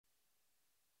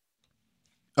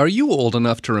Are you old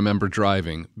enough to remember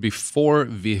driving before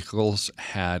vehicles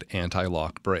had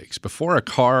anti-lock brakes, before a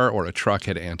car or a truck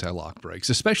had anti-lock brakes,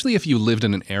 especially if you lived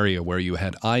in an area where you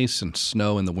had ice and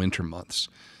snow in the winter months?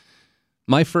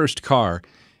 My first car,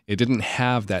 it didn't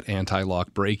have that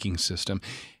anti-lock braking system.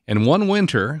 And one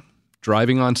winter,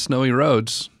 driving on snowy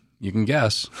roads, you can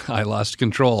guess, I lost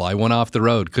control. I went off the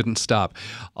road, couldn't stop.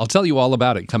 I'll tell you all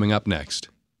about it coming up next.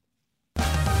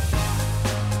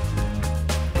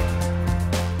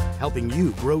 Helping you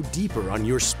grow deeper on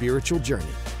your spiritual journey.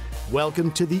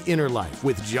 Welcome to The Inner Life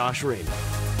with Josh Rader.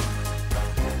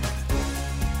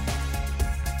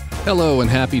 Hello and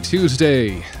happy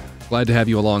Tuesday. Glad to have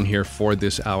you along here for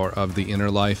this hour of The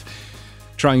Inner Life,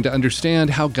 trying to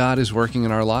understand how God is working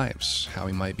in our lives, how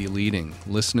He might be leading,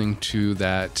 listening to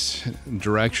that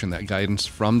direction, that guidance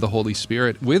from the Holy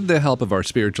Spirit with the help of our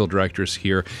spiritual directors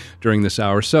here during this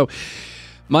hour. So,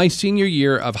 my senior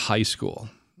year of high school,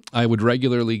 I would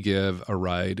regularly give a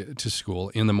ride to school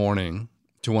in the morning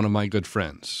to one of my good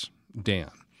friends,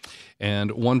 Dan.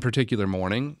 And one particular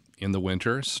morning in the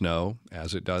winter, snow,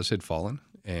 as it does, had fallen.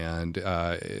 And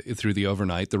through the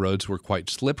overnight, the roads were quite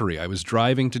slippery. I was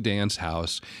driving to Dan's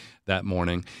house that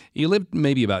morning. He lived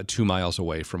maybe about 2 miles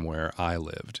away from where I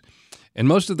lived. And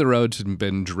most of the roads had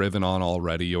been driven on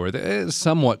already or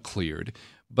somewhat cleared.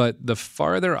 But the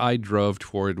farther I drove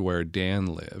toward where Dan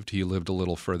lived, he lived a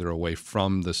little further away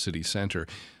from the city center.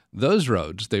 Those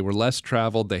roads, they were less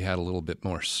traveled. They had a little bit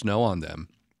more snow on them.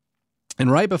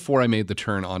 And right before I made the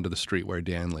turn onto the street where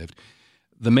Dan lived,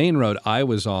 the main road I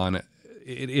was on,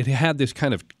 it had this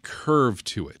kind of curve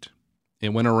to it. It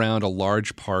went around a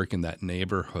large park in that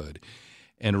neighborhood.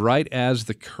 And right as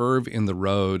the curve in the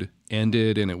road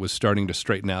ended and it was starting to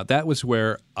straighten out, that was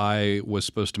where I was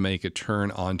supposed to make a turn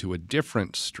onto a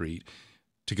different street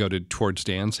to go towards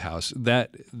Dan's house.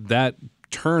 That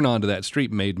turn onto that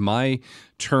street made my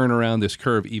turn around this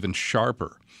curve even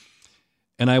sharper.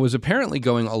 And I was apparently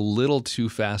going a little too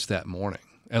fast that morning,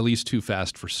 at least too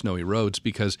fast for snowy roads,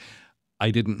 because I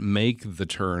didn't make the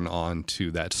turn onto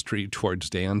that street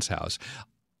towards Dan's house.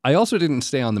 I also didn't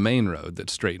stay on the main road that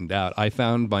straightened out. I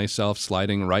found myself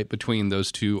sliding right between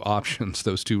those two options,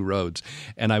 those two roads,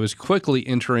 and I was quickly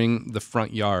entering the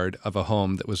front yard of a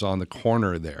home that was on the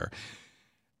corner there.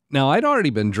 Now, I'd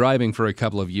already been driving for a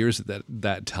couple of years at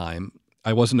that time.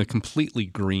 I wasn't a completely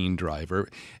green driver.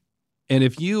 And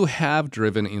if you have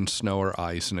driven in snow or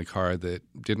ice in a car that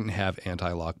didn't have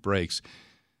anti-lock brakes,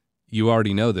 you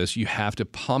already know this, you have to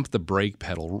pump the brake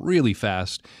pedal really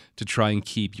fast to try and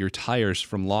keep your tires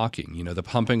from locking. You know, the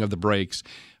pumping of the brakes,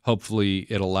 hopefully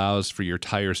it allows for your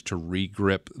tires to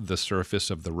re-grip the surface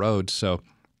of the road. So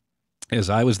as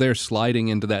I was there sliding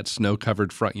into that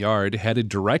snow-covered front yard, headed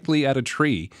directly at a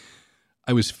tree,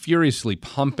 I was furiously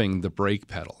pumping the brake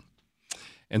pedal.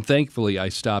 And thankfully, I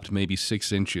stopped maybe 6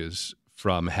 inches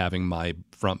from having my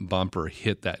front bumper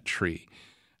hit that tree.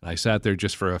 I sat there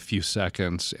just for a few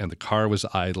seconds, and the car was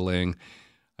idling.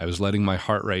 I was letting my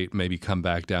heart rate maybe come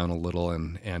back down a little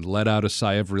and let out a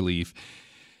sigh of relief.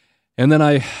 And then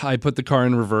I put the car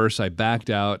in reverse. I backed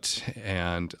out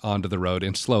and onto the road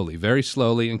and slowly, very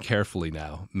slowly and carefully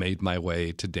now, made my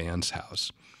way to Dan's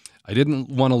house. I didn't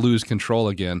want to lose control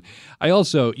again. I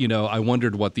also, I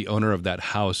wondered what the owner of that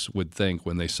house would think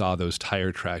when they saw those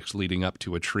tire tracks leading up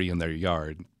to a tree in their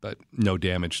yard, but no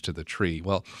damage to the tree.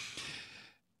 Well,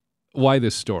 why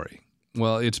this story?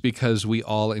 Well, it's because we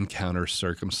all encounter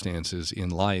circumstances in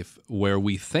life where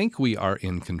we think we are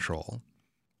in control,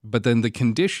 but then the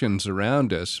conditions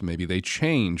around us, maybe they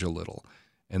change a little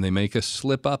and they make us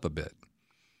slip up a bit.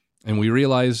 And we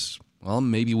realize, well,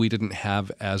 maybe we didn't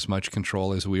have as much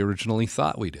control as we originally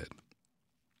thought we did.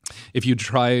 If you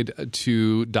tried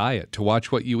to diet, to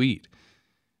watch what you eat,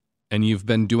 and you've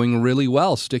been doing really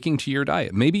well sticking to your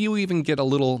diet, maybe you even get a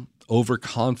little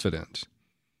overconfident.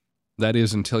 That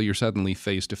is until you're suddenly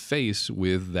face to face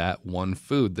with that one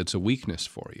food that's a weakness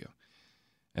for you.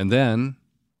 And then,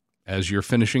 as you're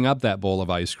finishing up that bowl of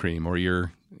ice cream or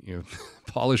you're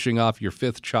polishing off your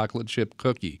 5th chocolate chip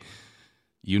cookie,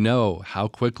 you know how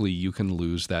quickly you can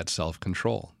lose that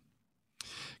self-control.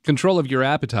 Control of your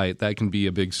appetite, that can be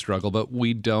a big struggle, but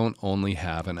we don't only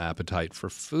have an appetite for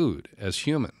food as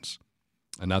humans.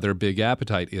 Another big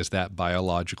appetite is that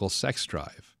biological sex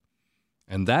drive.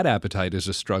 And that appetite is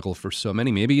a struggle for so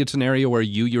many. Maybe it's an area where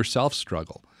you yourself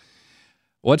struggle.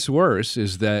 What's worse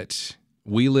is that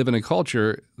we live in a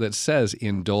culture that says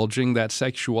indulging that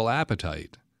sexual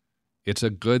appetite, it's a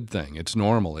good thing, it's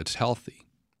normal, it's healthy.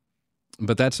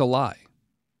 But that's a lie.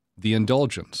 The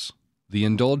indulgence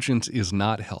is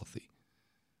not healthy.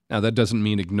 Now, that doesn't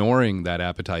mean ignoring that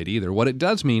appetite either. What it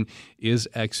does mean is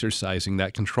exercising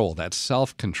that control, that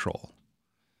self-control.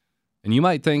 And you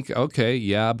might think, okay,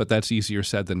 yeah, but that's easier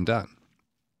said than done.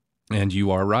 And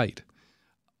you are right.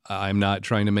 I'm not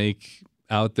trying to make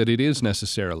out that it is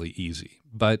necessarily easy,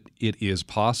 but it is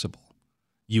possible.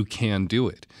 You can do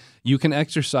it. You can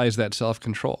exercise that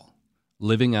self-control,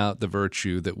 living out the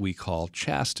virtue that we call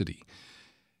chastity.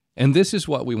 And this is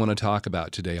what we want to talk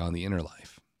about today on The Inner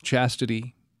Life.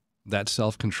 Chastity, that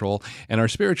self-control. And our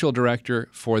spiritual director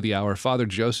for the hour, Father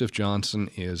Joseph Johnson,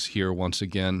 is here once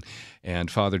again. And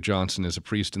Father Johnson is a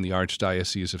priest in the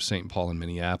Archdiocese of St. Paul in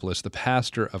Minneapolis, the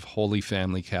pastor of Holy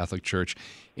Family Catholic Church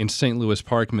in St. Louis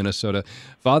Park, Minnesota.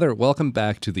 Father, welcome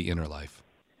back to The Inner Life.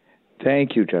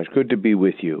 Thank you, Josh. Good to be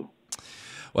with you.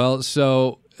 Well,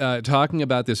 so talking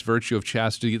about this virtue of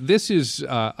chastity, this is,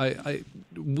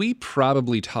 we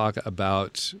probably talk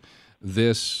about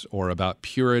this or about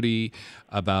purity,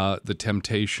 about the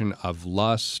temptation of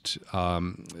lust,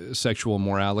 sexual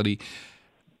morality,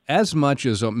 as much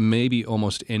as maybe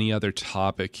almost any other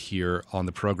topic here on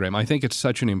the program. I think it's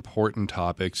such an important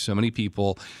topic. So many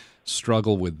people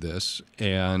struggle with this,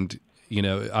 and you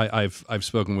know, I've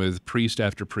spoken with priest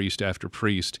after priest after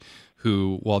priest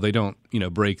who, while they don't,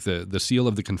 break the seal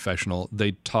of the confessional,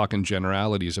 they talk in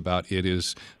generalities about it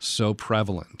is so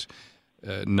prevalent.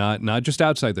 Not just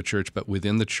outside the church, but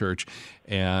within the church.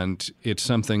 And it's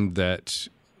something that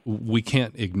we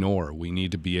can't ignore. We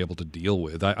need to be able to deal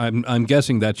with. I'm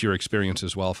guessing that's your experience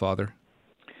as well, Father?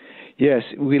 Yes,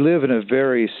 we live in a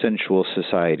very sensual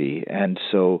society, and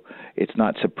so it's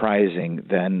not surprising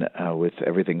then, with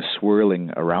everything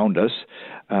swirling around us,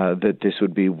 that this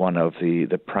would be one of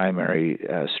the primary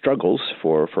struggles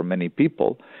for many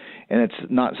people. And it's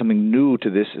not something new to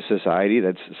this society.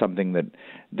 That's something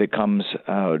that comes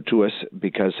to us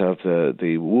because of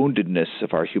the woundedness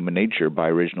of our human nature by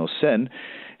original sin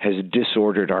has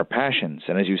disordered our passions.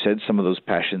 And as you said, some of those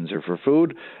passions are for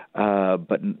food,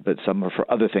 but some are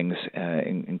for other things,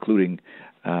 including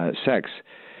sex.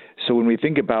 So when we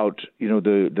think about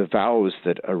the vows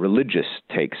that a religious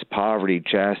takes, poverty,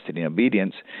 chastity, and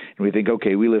obedience, and we think,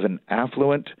 okay, we live in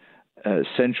affluent,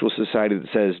 sensual society that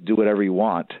says do whatever you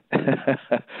want.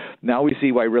 Now we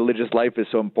see why religious life is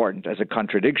so important as a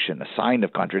contradiction, a sign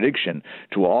of contradiction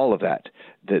to all of that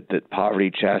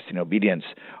poverty, chastity, and obedience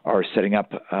are setting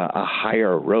up a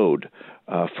higher road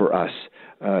for us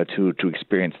to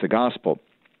experience the gospel.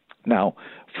 Now,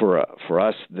 for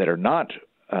us that are not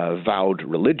vowed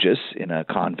religious in a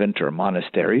convent or a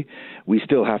monastery, we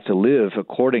still have to live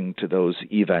according to those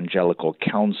evangelical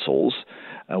counsels.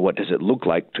 What does it look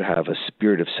like to have a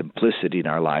spirit of simplicity in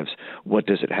our lives? What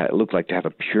does it look like to have a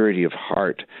purity of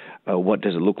heart? What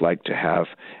does it look like to have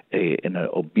an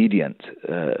obedient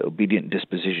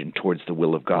disposition towards the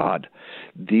will of God?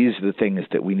 These are the things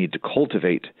that we need to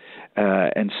cultivate.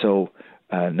 And so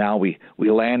now we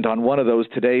land on one of those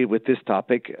today with this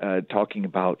topic, talking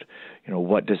about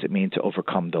what does it mean to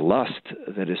overcome the lust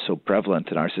that is so prevalent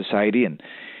in our society. And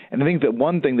I think that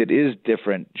one thing that is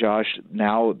different, Josh,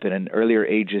 now than in earlier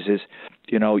ages is,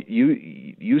 you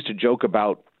used to joke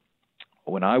about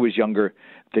when I was younger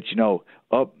that,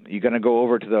 you're going to go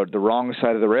over to the wrong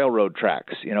side of the railroad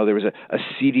tracks. There was a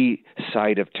seedy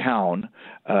side of town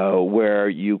where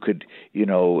you could,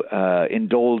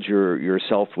 indulge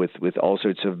yourself with all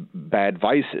sorts of bad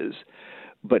vices.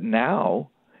 But now,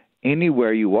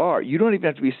 anywhere you are, you don't even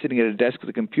have to be sitting at a desk with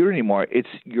a computer anymore. It's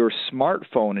your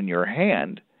smartphone in your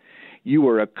hand. You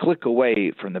are a click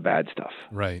away from the bad stuff.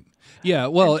 Right. Yeah.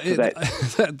 Well,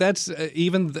 so that's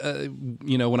even,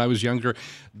 when I was younger,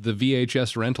 the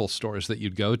VHS rental stores that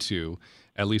you'd go to,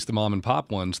 at least the mom and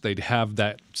pop ones, they'd have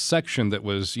that section that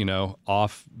was,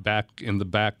 off back in the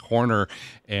back corner,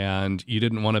 and you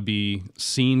didn't want to be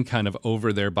seen kind of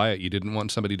over there by it. You didn't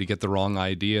want somebody to get the wrong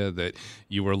idea that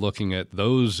you were looking at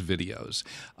those videos.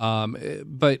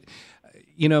 But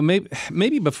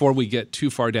maybe before we get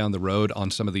too far down the road on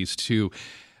some of these too,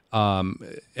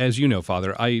 as you know,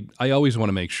 Father, I always want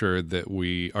to make sure that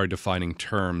we are defining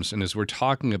terms. And as we're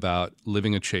talking about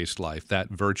living a chaste life, that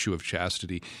virtue of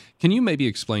chastity, can you maybe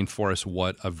explain for us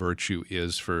what a virtue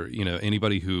is for,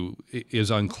 anybody who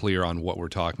is unclear on what we're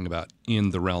talking about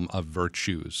in the realm of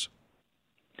virtues?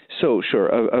 So, sure.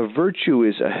 A virtue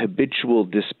is a habitual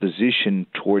disposition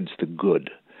towards the good.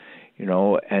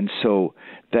 And so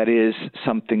that is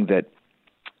something that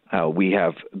we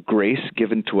have grace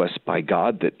given to us by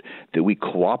God that we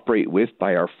cooperate with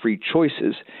by our free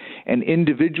choices. And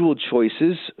individual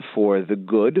choices for the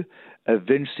good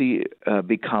eventually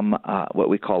become what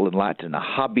we call in Latin a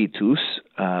habitus.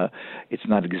 It's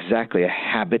not exactly a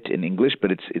habit in English,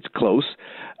 but it's close.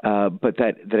 But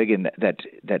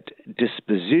that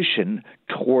disposition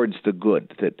towards the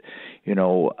good,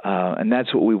 and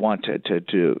that's what we want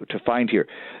to find here.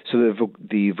 So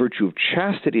the virtue of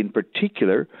chastity in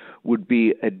particular would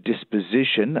be a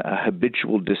disposition, a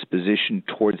habitual disposition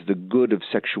towards the good of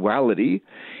sexuality,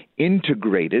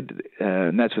 integrated,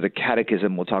 and that's what the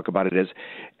Catechism will talk about it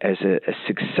as a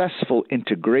successful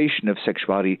integration of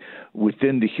sexuality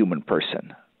within the human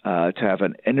person, to have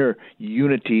an inner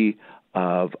unity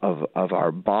of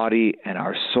our body and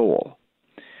our soul,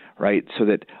 right? So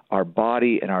that our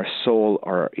body and our soul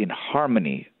are in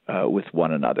harmony with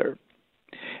one another.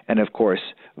 And of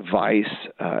course, vice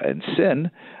and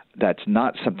sin, that's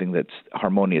not something that's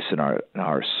harmonious in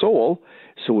our soul.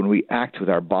 So when we act with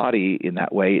our body in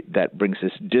that way, that brings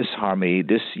this disharmony,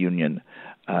 disunion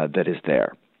that is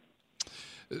there.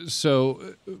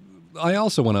 So I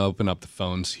also want to open up the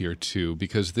phones here too,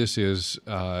 because this is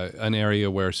an area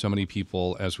where so many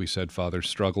people, as we said, Father,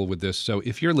 struggle with this. So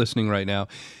if you're listening right now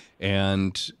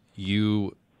and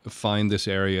you find this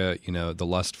area, the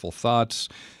lustful thoughts,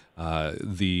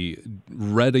 the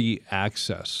ready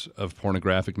access of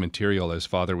pornographic material, as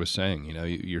Father was saying,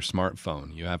 your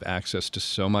smartphone, you have access to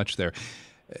so much there.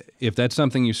 If that's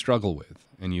something you struggle with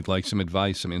and you'd like some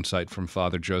advice, some insight from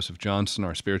Father Joseph Johnson,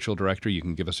 our spiritual director, you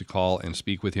can give us a call and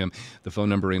speak with him. The phone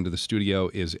number into the studio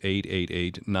is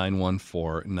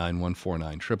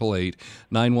 888-914-9149,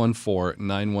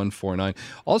 888-914-9149.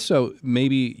 Also,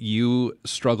 maybe you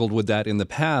struggled with that in the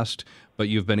past, but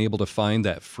you've been able to find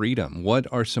that freedom.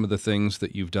 What are some of the things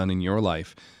that you've done in your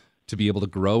life to be able to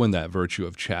grow in that virtue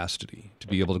of chastity, to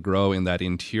be able to grow in that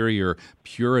interior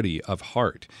purity of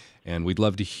heart? And we'd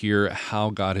love to hear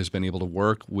how God has been able to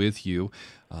work with you,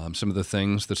 some of the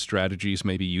things, the strategies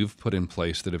maybe you've put in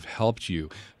place that have helped you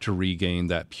to regain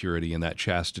that purity and that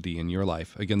chastity in your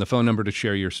life. Again, the phone number to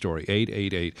share your story,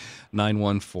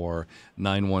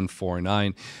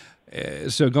 888-914-9149.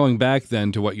 So going back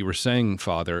then to what you were saying,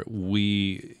 Father,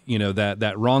 we,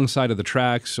 that wrong side of the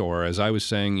tracks, or as I was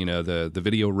saying, the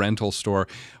video rental store,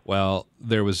 well,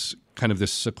 there was kind of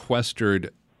this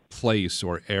sequestered place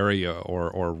or area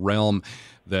or realm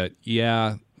that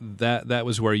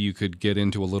was where you could get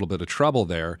into a little bit of trouble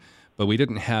there, but we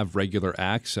didn't have regular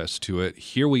access to it.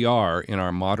 Here we are in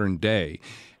our modern day,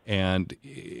 and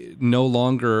no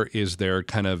longer is there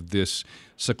kind of this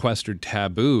sequestered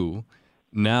taboo.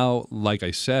 Now, like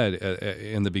I said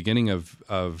in the beginning of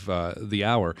the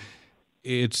hour,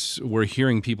 we're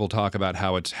hearing people talk about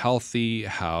how it's healthy,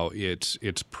 how it's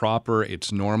proper,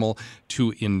 it's normal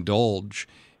to indulge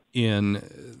in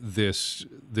this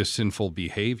sinful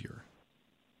behavior.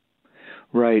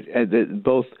 Right.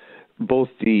 Both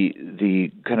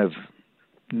the kind of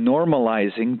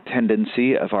normalizing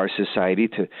tendency of our society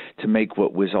to make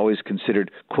what was always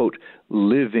considered, quote,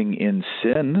 living in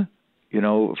sin,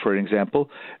 for an example,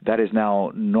 that is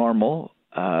now normal.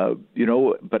 And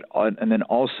then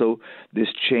also this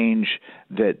change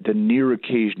that the near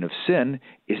occasion of sin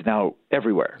is now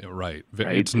everywhere. Right.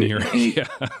 It's near. Yeah.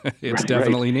 It's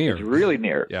definitely near. It's really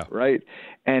near. Yeah. Right.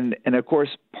 And of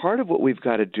course, part of what we've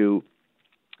got to do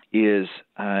is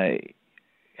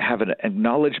have an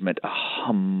acknowledgement, a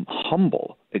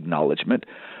humble acknowledgement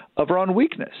of our own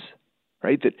weakness.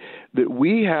 Right, that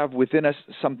we have within us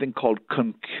something called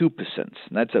concupiscence,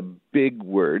 and that's a big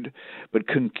word. But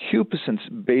concupiscence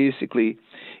basically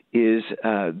is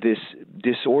this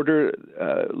disorder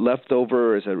left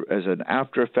over as an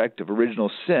after effect of original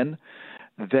sin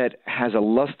that has a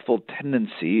lustful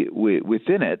tendency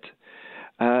within it,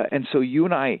 and so you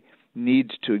and I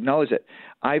need to acknowledge that.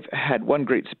 I've had one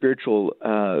great spiritual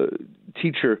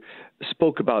teacher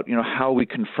spoke about how we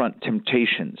confront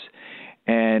temptations.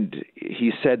 And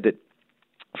he said that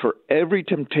for every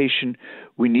temptation,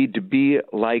 we need to be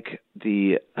like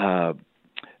the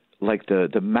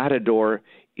matador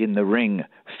in the ring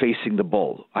facing the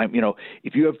bull.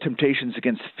 If you have temptations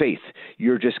against faith,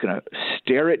 you're just going to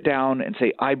stare it down and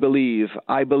say, "I believe,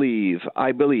 I believe,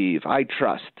 I believe, I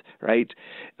trust." Right?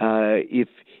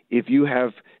 If you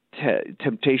have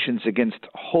temptations against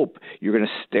hope, you're going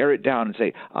to stare it down and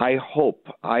say, I hope,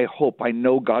 I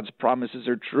know God's promises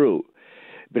are true."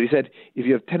 But he said, if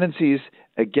you have tendencies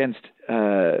against,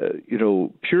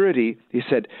 purity, he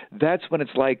said, that's when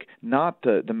it's like not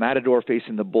the matador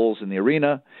facing the bulls in the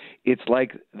arena. It's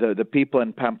like the people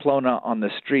in Pamplona on the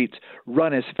streets,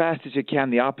 run as fast as you can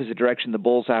the opposite direction, the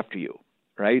bulls after you,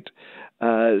 right?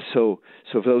 So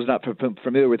for those not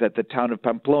familiar with that, the town of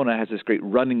Pamplona has this great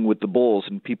running with the bulls,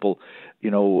 and people,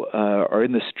 are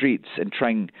in the streets and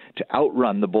trying to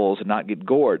outrun the bulls and not get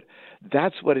gored.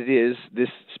 That's what it is, this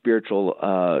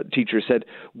spiritual teacher said,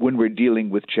 when we're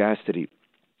dealing with chastity.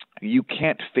 You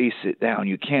can't face it down.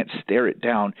 You can't stare it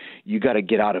down. You got to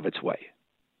get out of its way.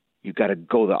 You got to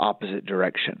go the opposite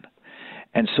direction.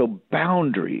 And so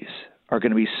boundaries are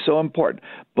going to be so important,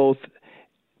 both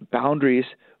boundaries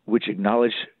which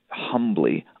acknowledge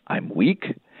humbly I'm weak,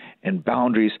 and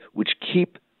boundaries which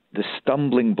keep the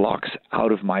stumbling blocks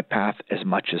out of my path as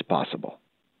much as possible.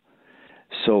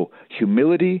 So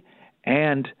humility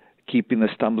and keeping the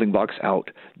stumbling blocks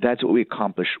out, that's what we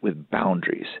accomplish with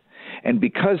boundaries. And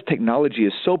because technology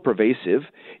is so pervasive,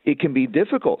 it can be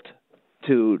difficult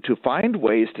to find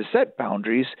ways to set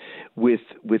boundaries with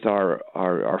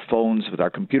our phones, with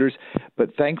our computers.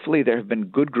 But thankfully, there have been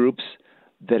good groups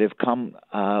that have come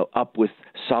up with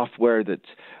software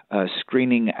that's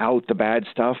screening out the bad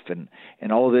stuff and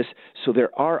all of this. So there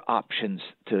are options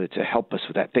to help us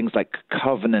with that, things like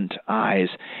Covenant Eyes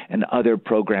and other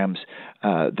programs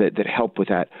that help with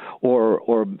that.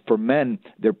 Or for men,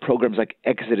 there are programs like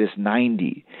Exodus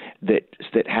 90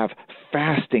 that have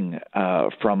fasting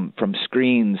from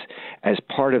screens as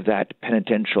part of that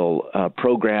penitential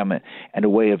program and a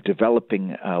way of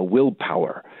developing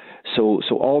willpower. So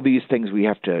all these things we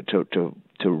have to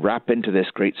wrap into this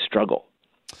great struggle.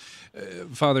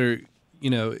 Father,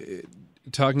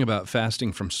 talking about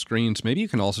fasting from screens, maybe you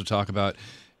can also talk about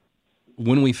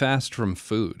when we fast from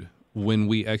food, when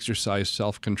we exercise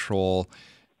self-control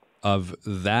of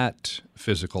that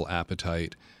physical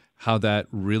appetite, how that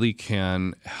really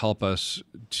can help us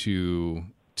to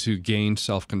gain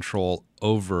self-control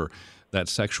over that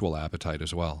sexual appetite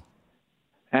as well.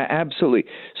 Absolutely.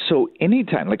 So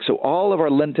anytime, so all of our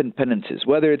Lenten penances,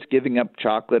 whether it's giving up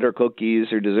chocolate or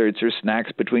cookies or desserts or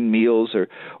snacks between meals or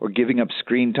giving up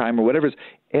screen time or whatever,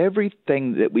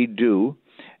 everything that we do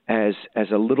as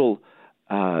a little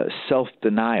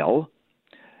self-denial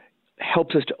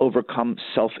helps us to overcome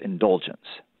self-indulgence,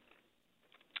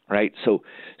 right? So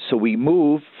we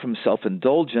move from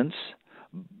self-indulgence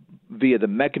via the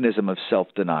mechanism of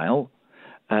self-denial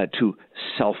to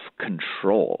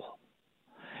self-control,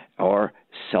 or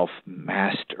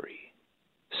self-mastery.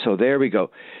 So there we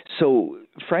go. So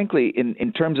frankly,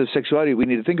 in terms of sexuality, we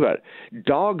need to think about it.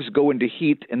 Dogs go into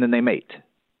heat and then they mate,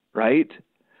 right?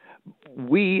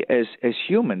 We as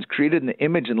humans, created in the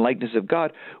image and likeness of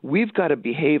God, we've got to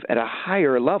behave at a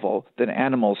higher level than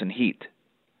animals in heat.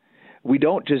 We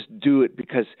don't just do it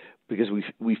because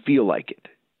we feel like it.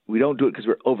 We don't do it because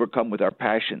we're overcome with our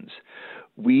passions.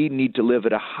 We need to live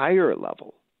at a higher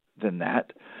level than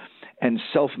that. And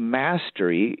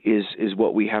self-mastery is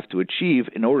what we have to achieve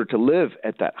in order to live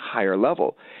at that higher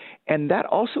level. And that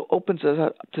also opens us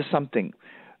up to something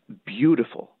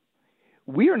beautiful.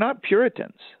 We are not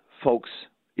Puritans, folks.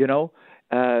 We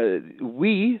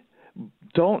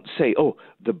don't say, oh,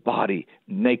 the body,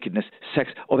 nakedness,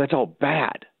 sex, oh, that's all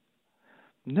bad.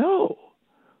 No,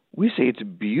 we say it's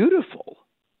beautiful.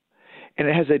 And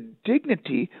it has a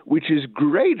dignity which is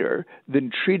greater than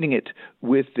treating it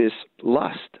with this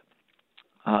lust.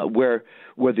 Where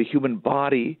the human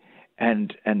body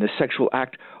and the sexual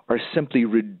act are simply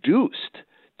reduced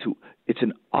to, it's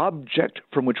an object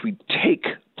from which we take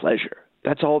pleasure.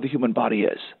 That's all the human body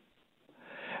is.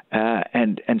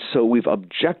 And so we've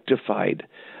objectified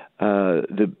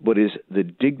what is the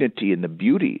dignity and the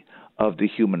beauty of the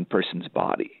human person's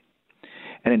body.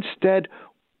 And instead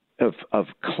of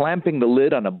clamping the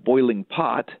lid on a boiling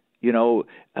pot,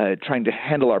 trying to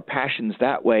handle our passions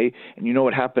that way, and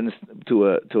what happens to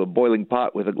a boiling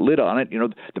pot with a lid on it,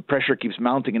 the pressure keeps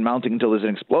mounting and mounting until there's an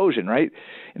explosion, right?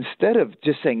 Instead of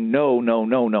just saying no, no,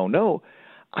 no, no, no,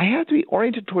 I have to be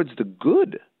oriented towards the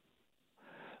good.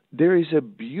 There is a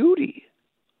beauty,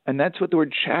 and that's what the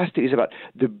word chastity is about,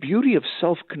 the beauty of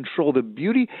self-control, the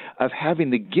beauty of having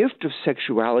the gift of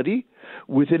sexuality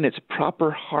within its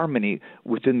proper harmony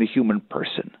within the human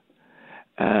person.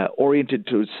 Oriented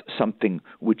towards something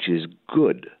which is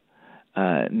good,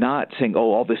 not saying,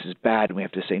 oh, all this is bad and we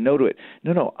have to say no to it.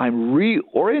 No, I'm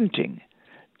reorienting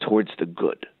towards the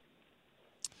good.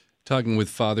 Talking with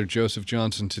Father Joseph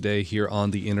Johnson today here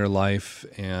on The Inner Life,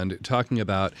 and talking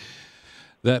about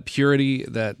that purity,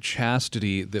 that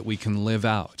chastity that we can live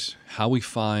out, how we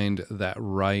find that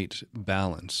right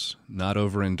balance, not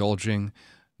overindulging,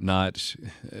 not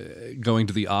going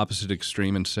to the opposite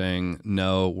extreme and saying,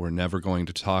 no, we're never going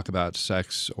to talk about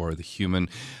sex or the human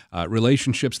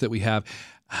relationships that we have.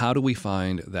 How do we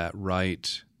find that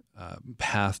right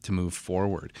path to move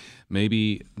forward.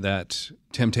 Maybe that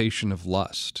temptation of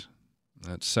lust,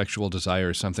 that sexual desire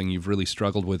is something you've really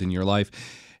struggled with in your life,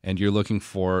 and you're looking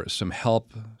for some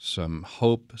help, some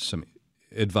hope, some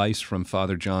advice from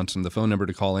Father Johnson. The phone number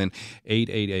to call in,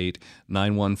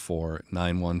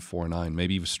 888-914-9149.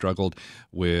 Maybe you've struggled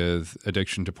with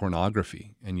addiction to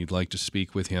pornography, and you'd like to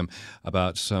speak with him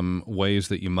about some ways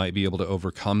that you might be able to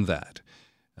overcome that,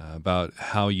 about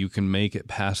how you can make it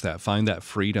past that, find that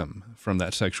freedom from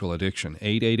that sexual addiction.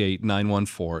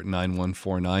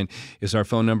 888-914-9149 is our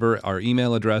phone number. Our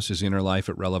email address is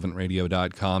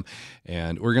innerlife@relevantradio.com.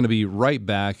 And we're going to be right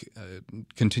back,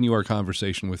 continue our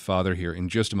conversation with Father here in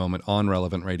just a moment on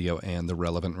Relevant Radio and the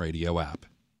Relevant Radio app.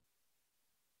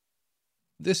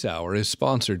 This hour is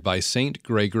sponsored by St.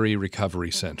 Gregory Recovery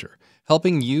Center,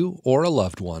 helping you or a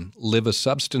loved one live a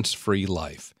substance-free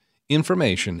life.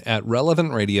 Information at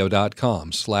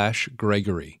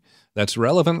relevantradio.com/Gregory. That's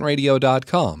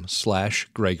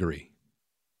relevantradio.com/Gregory.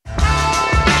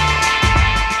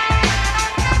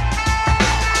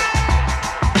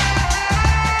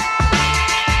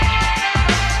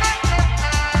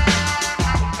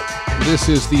 This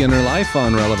is The Inner Life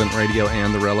on Relevant Radio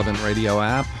and the Relevant Radio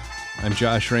app. I'm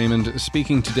Josh Raymond,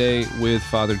 speaking today with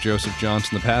Father Joseph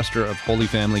Johnson, the pastor of Holy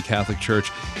Family Catholic Church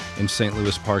in St.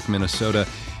 Louis Park, Minnesota,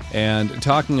 and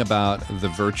talking about the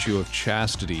virtue of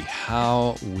chastity,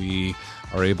 how we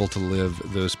are able to live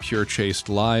those pure, chaste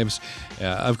lives.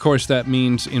 Of course, that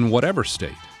means in whatever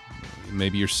state.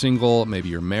 Maybe you're single, maybe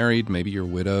you're married, maybe you're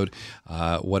widowed,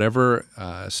 whatever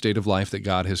state of life that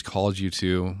God has called you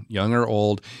to, young or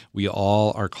old, we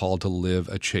all are called to live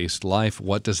a chaste life.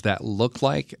 What does that look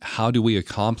like? How do we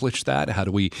accomplish that? How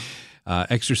do we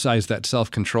exercise that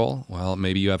self-control? Well,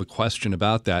 maybe you have a question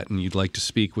about that and you'd like to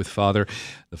speak with Father.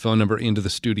 The phone number into the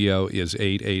studio is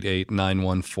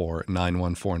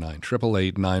 888-914-9149,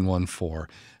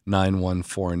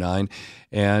 888-914-9149.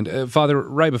 And Father,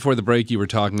 right before the break, you were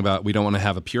talking about we don't want to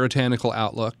have a puritanical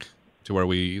outlook to where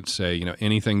we say,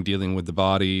 anything dealing with the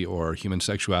body or human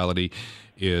sexuality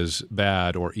is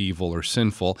bad or evil or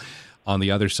sinful. On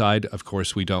the other side, of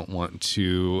course, we don't want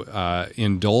to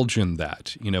indulge in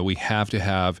that. We have to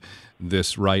have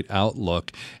this right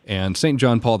outlook. And St.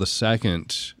 John Paul II,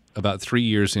 about 3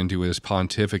 years into his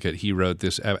pontificate, he wrote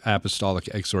this apostolic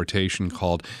exhortation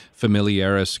called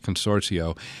Familiaris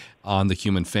Consortio on the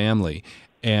human family.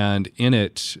 And in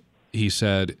it, he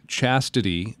said,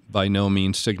 chastity by no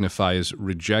means signifies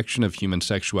rejection of human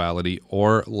sexuality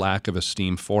or lack of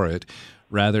esteem for it.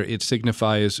 Rather, it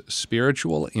signifies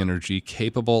spiritual energy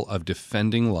capable of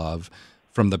defending love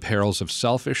from the perils of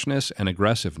selfishness and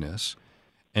aggressiveness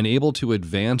and able to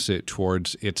advance it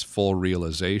towards its full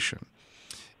realization.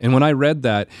 And when I read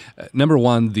that, number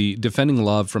one, the defending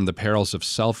love from the perils of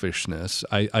selfishness,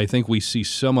 I think we see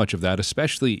so much of that,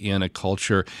 especially in a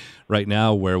culture right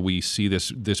now where we see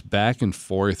this back and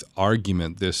forth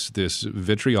argument, this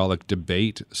vitriolic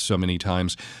debate so many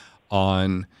times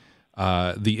on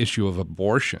the issue of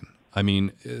abortion. I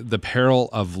mean, the peril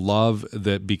of love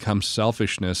that becomes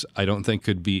selfishness, I don't think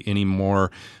could be any more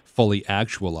fully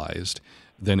actualized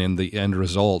than in the end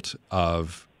result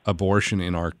of abortion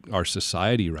in our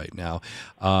society right now.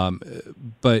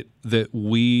 But that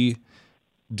we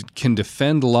can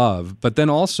defend love, but then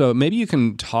also maybe you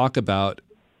can talk about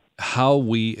how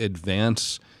we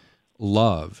advance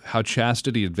love, how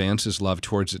chastity advances love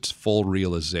towards its full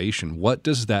realization. What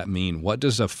does that mean? What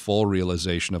does a full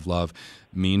realization of love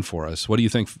mean for us? What do you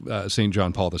think St.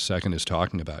 John Paul II is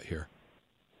talking about here?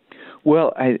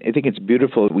 Well, I think it's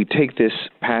beautiful. We take this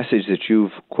passage that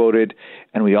you've quoted,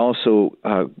 and we also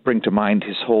bring to mind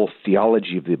his whole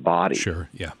theology of the body. Sure,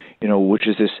 yeah. Which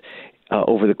is this,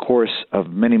 over the course of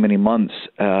many, many months,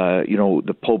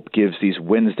 the Pope gives these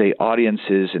Wednesday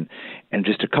audiences and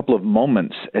just a couple of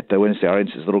moments at the Wednesday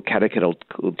audiences, little catechetical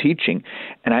teaching.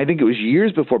 And I think it was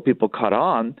years before people caught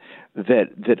on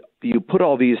that you put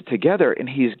all these together, and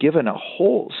he's given a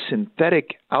whole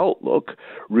synthetic outlook,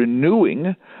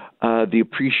 renewing the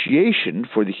appreciation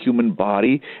for the human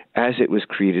body as it was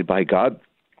created by God,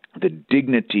 the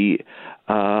dignity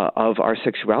of our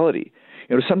sexuality.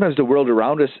 Sometimes the world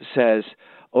around us says,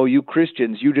 oh, you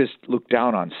Christians, you just look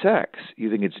down on sex. You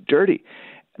think it's dirty.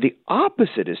 The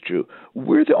opposite is true.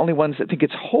 We're the only ones that think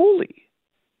it's holy,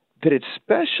 that it's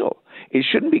special. It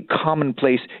shouldn't be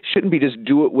commonplace. Shouldn't be just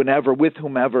do it whenever, with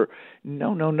whomever.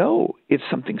 No. It's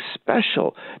something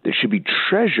special that should be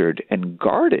treasured and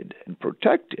guarded and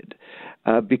protected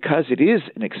because it is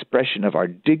an expression of our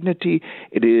dignity.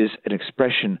 It is an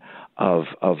expression of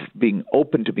being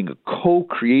open to being a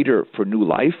co-creator for new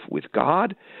life with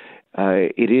God.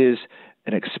 It is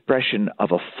an expression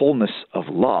of a fullness of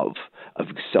love, of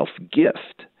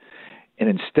self-gift. And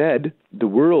instead, the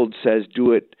world says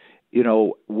do it,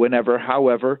 whenever,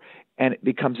 however, and it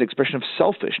becomes an expression of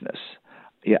selfishness.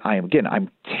 Yeah, I'm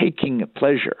taking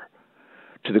pleasure.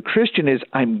 To the Christian is,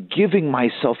 I'm giving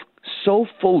myself so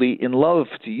fully in love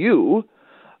to you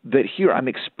that here I'm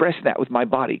expressing that with my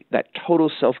body, that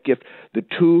total self-gift. The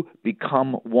two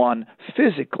become one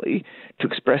physically to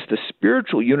express the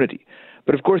spiritual unity.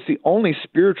 But of course, the only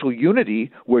spiritual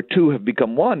unity where two have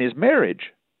become one is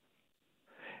marriage.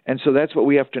 And so that's what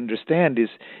we have to understand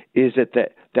is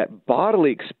that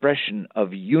bodily expression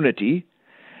of unity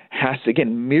has to,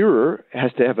 again,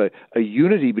 has to have a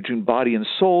unity between body and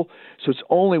soul. So it's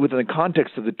only within the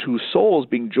context of the two souls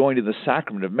being joined in the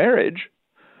sacrament of marriage,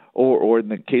 or in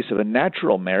the case of a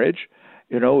natural marriage,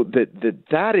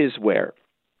 that is where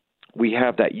we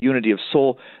have that unity of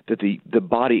soul, that the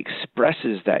body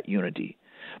expresses that unity.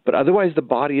 But otherwise, the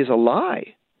body is a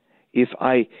lie. If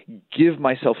I give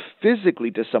myself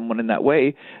physically to someone in that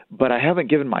way, but I haven't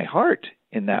given my heart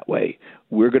in that way,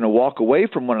 we're going to walk away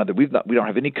from one another. We don't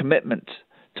have any commitment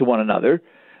to one another.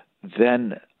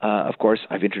 Then, of course,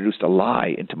 I've introduced a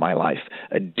lie into my life,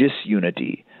 a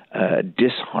disunity, a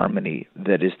disharmony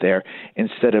that is there,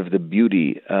 instead of the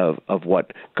beauty of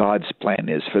what God's plan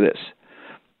is for this.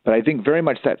 But I think very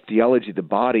much that theology of the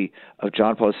body of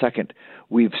John Paul II,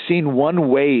 we've seen one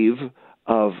wave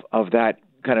of that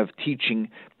kind of teaching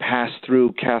pass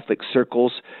through Catholic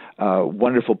circles.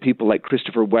 Wonderful people like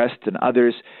Christopher West and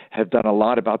others have done a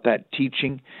lot about that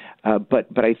teaching. But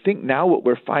I think now what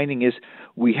we're finding is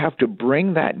we have to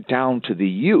bring that down to the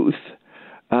youth,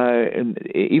 and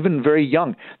even very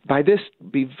young. By this,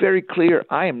 be very clear,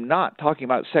 I am not talking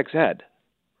about sex ed.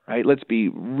 Right? Let's be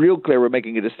real clear. We're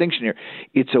making a distinction here.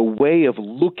 It's a way of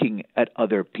looking at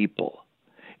other people.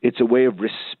 It's a way of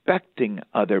respecting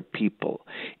other people.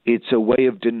 It's a way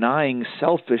of denying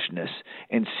selfishness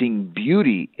and seeing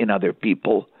beauty in other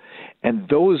people. And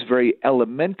those very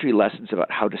elementary lessons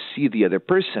about how to see the other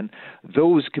person,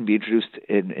 those can be introduced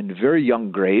in very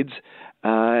young grades.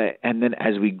 And then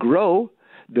as we grow,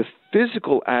 the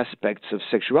physical aspects of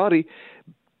sexuality,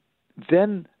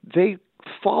 then they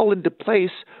fall into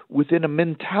place within a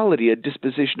mentality, a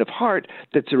disposition of heart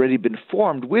that's already been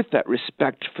formed with that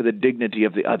respect for the dignity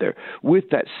of the other, with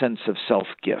that sense of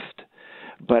self-gift.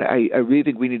 But I really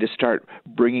think we need to start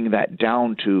bringing that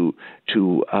down to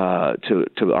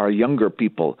our younger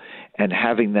people and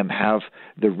having them have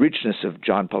the richness of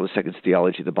John Paul II's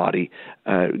theology of the body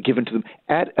given to them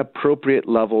at appropriate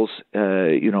levels,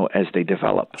 as they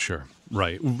develop. Sure.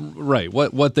 Right.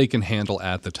 What they can handle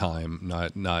at the time,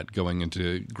 not going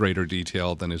into greater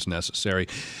detail than is necessary.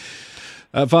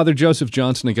 Father Joseph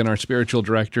Johnson, again, our spiritual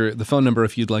director. The phone number,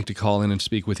 if you'd like to call in and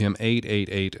speak with him,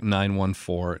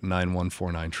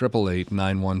 888-914-9149,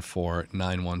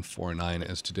 888-914-9149.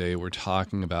 As today we're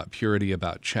talking about purity,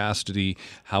 about chastity,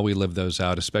 how we live those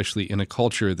out, especially in a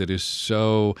culture that is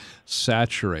so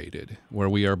saturated, where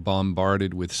we are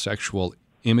bombarded with sexual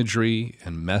imagery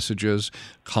and messages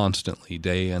constantly,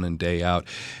 day in and day out.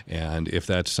 And if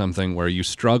that's something where you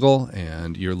struggle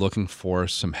and you're looking for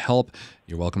some help,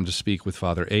 you're welcome to speak with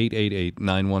Father.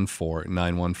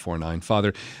 888-914-9149.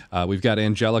 Father, we've got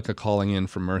Angelica calling in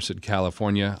from Merced,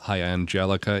 California. Hi,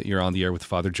 Angelica. You're on the air with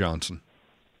Father Johnson.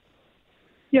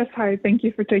 Yes, hi. Thank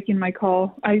you for taking my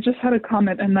call. I just had a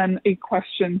comment and then a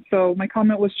question. So my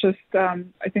comment was just, I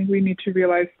think we need to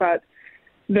realize that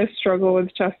this struggle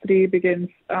with chastity begins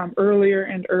earlier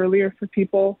and earlier for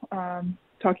people,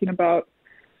 talking about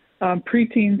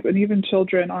preteens and even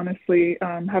children, honestly,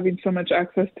 having so much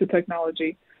access to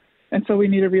technology. And so we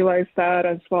need to realize that,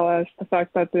 as well as the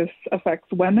fact that this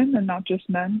affects women and not just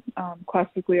men.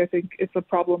 Classically, I think it's a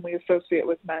problem we associate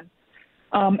with men.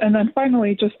 And then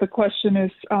finally, just the question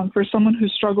is, for someone who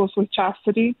struggles with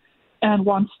chastity and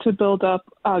wants to build up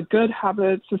good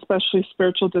habits, especially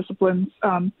spiritual disciplines,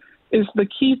 is the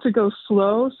key to go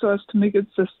slow so as to make it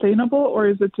sustainable, or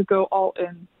is it to go all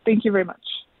in? Thank you very much.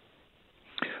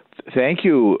 Thank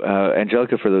you,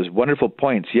 Angelica, for those wonderful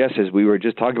points. Yes, as we were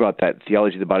just talking about that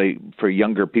theology of the body for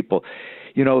younger people,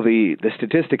 the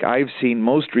statistic I've seen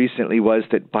most recently was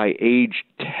that by age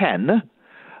 10,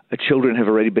 children have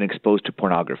already been exposed to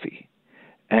pornography.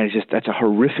 And that's a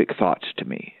horrific thought to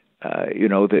me.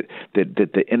 That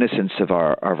the innocence of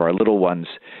our little ones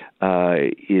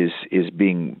is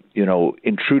being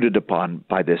intruded upon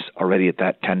by this already at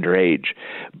that tender age.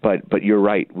 But you're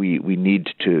right. We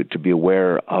need to be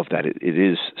aware of that. It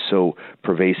is so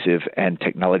pervasive, and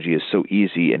technology is so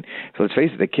easy. And so let's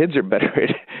face it, the kids are better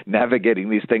at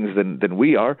navigating these things than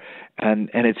we are.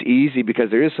 And it's easy because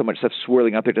there is so much stuff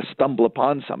swirling out there to stumble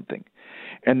upon something.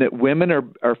 and that women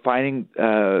are finding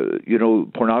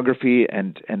pornography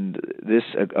and this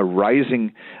a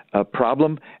rising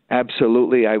problem.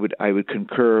 Absolutely, I would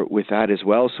concur with that as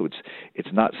well. So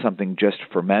it's not something just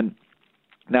for men.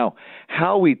 Now,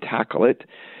 how we tackle it,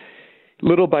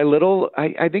 little by little,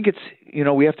 I think it's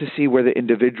we have to see where the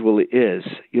individual is.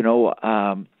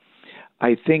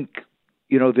 I think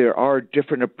there are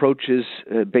different approaches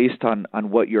based on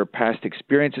what your past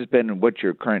experience has been and what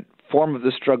your current form of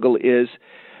the struggle is.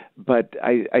 But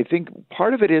I think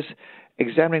part of it is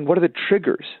examining what are the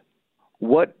triggers,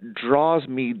 what draws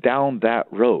me down that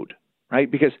road, right?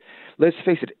 Because let's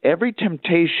face it, every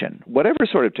temptation, whatever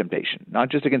sort of temptation, not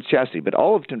just against chastity, but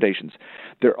all of temptations,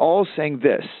 they're all saying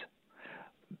this: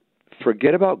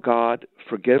 forget about God,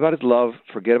 forget about His love,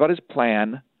 forget about His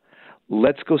plan.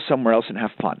 Let's go somewhere else and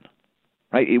have fun,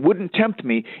 right? It wouldn't tempt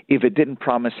me if it didn't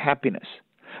promise happiness.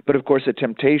 But of course, a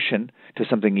temptation to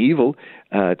something evil,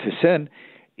 to sin,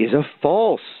 is a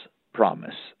false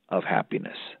promise of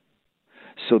happiness.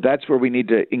 So that's where we need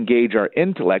to engage our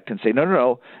intellect and say,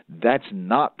 no, that's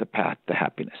not the path to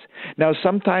happiness. Now,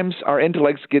 sometimes our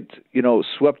intellects get,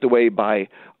 swept away by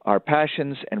our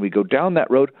passions and we go down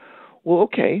that road. Well,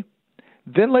 okay,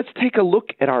 then let's take a look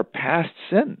at our past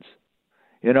sins.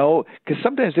 Because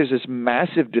sometimes there's this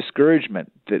massive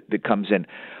discouragement that comes in.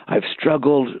 I've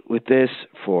struggled with this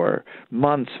for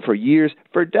months, for years,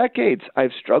 for decades.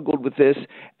 I've struggled with this,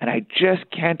 and I just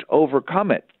can't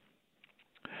overcome it.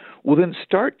 Well, then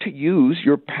start to use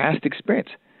your past experience.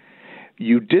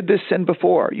 You did this sin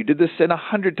before. You did this sin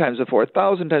 100 times before,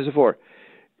 1,000 times before.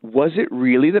 Was it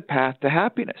really the path to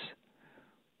happiness?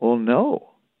 Well, no.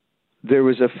 There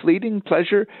was a fleeting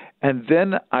pleasure, and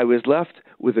then I was left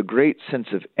with a great sense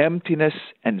of emptiness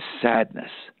and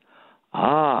sadness.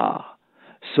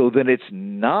 So then it's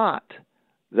not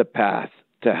the path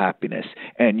to happiness,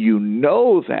 and you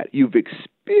know that. You've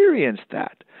experienced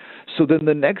that. So then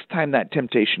the next time that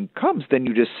temptation comes, then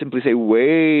you just simply say,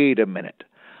 wait a minute.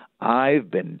 I've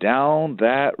been down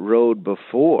that road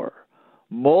before,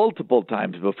 multiple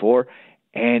times before,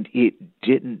 and it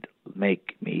didn't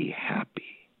make me happy.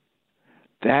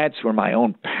 That's where my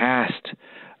own past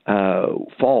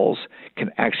falls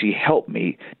can actually help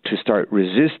me to start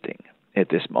resisting at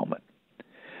this moment.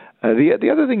 The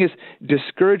other thing is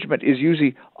discouragement is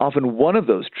usually often one of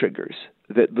those triggers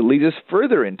that lead us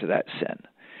further into that sin.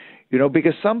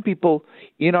 Because some people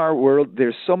in our world,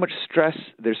 there's so much stress,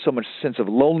 there's so much sense of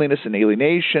loneliness and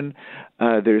alienation,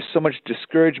 there's so much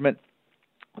discouragement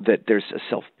that there's a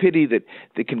self-pity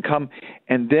that can come,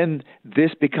 and then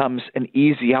this becomes an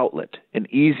easy outlet, an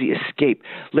easy escape.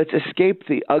 Let's escape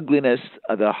the ugliness,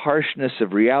 the harshness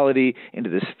of reality into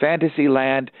this fantasy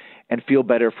land and feel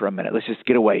better for a minute. Let's just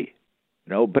get away.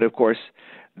 But of course,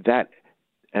 that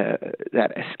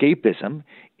escapism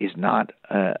is not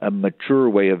a mature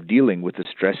way of dealing with the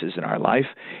stresses in our life.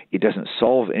 It doesn't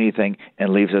solve anything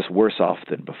and leaves us worse off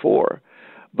than before.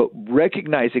 But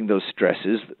recognizing those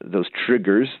stresses, those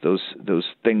triggers, those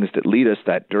things that lead us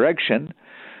that direction,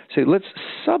 say, let's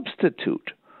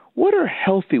substitute. What are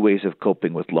healthy ways of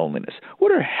coping with loneliness?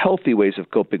 What are healthy ways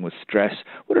of coping with stress?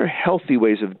 What are healthy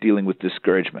ways of dealing with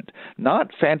discouragement?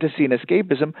 Not fantasy and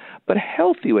escapism, but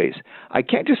healthy ways. I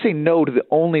can't just say no to the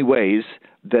only ways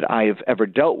that I have ever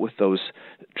dealt with those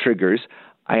triggers.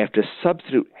 I have to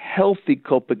substitute healthy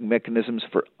coping mechanisms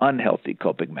for unhealthy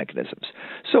coping mechanisms.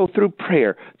 So through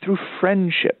prayer, through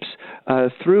friendships,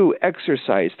 through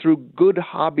exercise, through good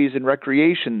hobbies and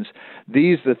recreations,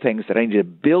 these are the things that I need to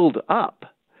build up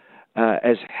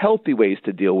as healthy ways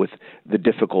to deal with the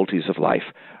difficulties of life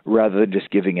rather than just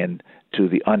giving in to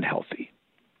the unhealthy.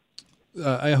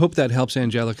 I hope that helps,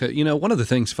 Angelica. One of the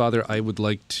things, Father, I would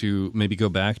like to maybe go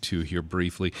back to here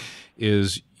briefly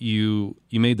is you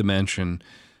made the mention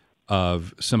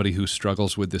of somebody who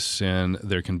struggles with this sin.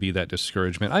 There can be that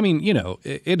discouragement. I mean,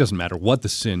 it doesn't matter what the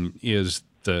sin is,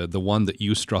 the one that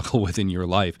you struggle with in your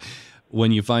life.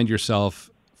 When you find yourself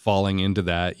falling into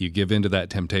that, you give into that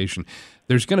temptation,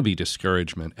 there's going to be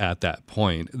discouragement at that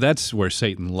point. That's where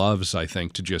Satan loves, I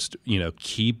think, to just,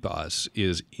 keep us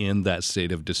is in that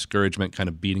state of discouragement, kind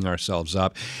of beating ourselves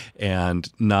up and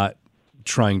not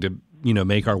trying to,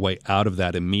 make our way out of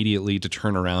that immediately, to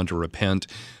turn around, to repent,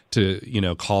 to,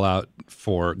 call out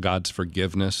for God's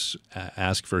forgiveness,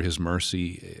 ask for His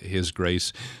mercy, His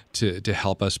grace to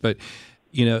help us. But,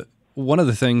 one of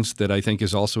the things that I think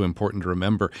is also important to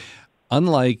remember,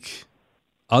 unlike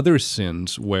other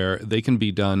sins where they can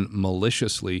be done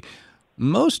maliciously,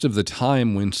 most of the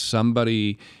time when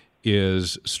somebody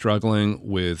is struggling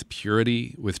with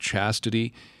purity, with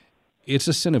chastity, it's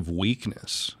a sin of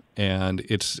weakness. And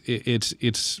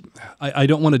I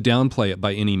don't want to downplay it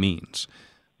by any means.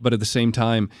 But at the same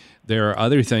time, there are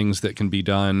other things that can be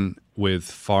done with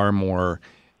far more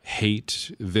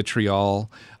hate,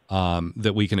 vitriol,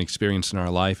 that we can experience in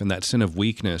our life. And that sin of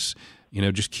weakness,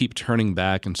 just keep turning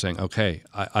back and saying, okay,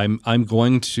 I'm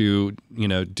going to,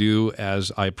 do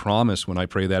as I promise when I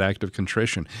pray that act of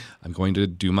contrition. I'm going to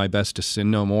do my best to sin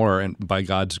no more, and by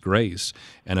God's grace,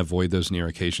 and avoid those near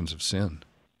occasions of sin.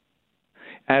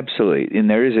 Absolutely. And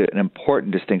there is an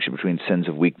important distinction between sins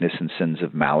of weakness and sins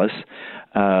of malice.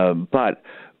 But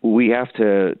we have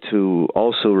to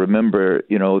also remember,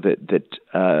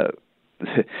 that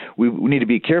we need to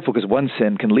be careful, because one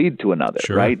sin can lead to another,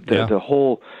 sure. Right? Yeah.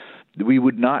 We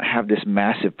would not have this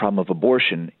massive problem of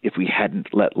abortion if we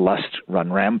hadn't let lust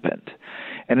run rampant.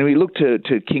 And then we look to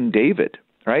King David,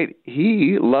 right?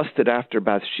 He lusted after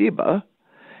Bathsheba,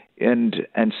 and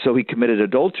so he committed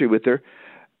adultery with her.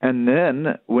 And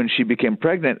then when she became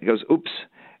pregnant, he goes, oops,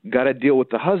 got to deal with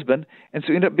the husband. And so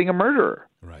he ended up being a murderer.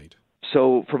 Right.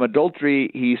 So from adultery,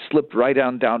 he slipped right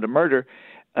down to murder.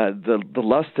 The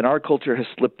lust in our culture has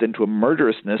slipped into a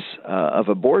murderousness of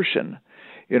abortion.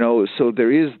 So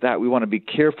there is that. We want to be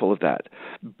careful of that.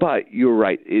 But you're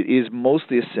right. It is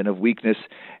mostly a sin of weakness.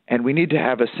 And we need to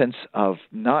have a sense of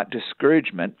not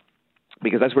discouragement,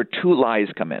 because that's where two lies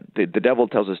come in. The devil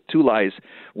tells us two lies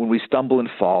when we stumble and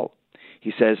fall.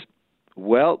 He says,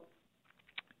 well,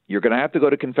 you're going to have to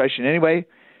go to confession anyway.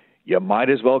 You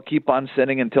might as well keep on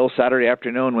sinning until Saturday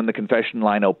afternoon when the confession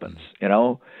line opens,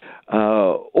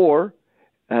 Or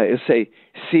he'll say,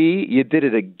 see, you did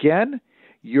it again.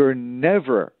 You're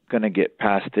never going to get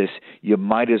past this. You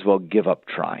might as well give up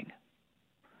trying.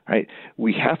 Right?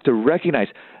 We have to recognize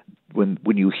when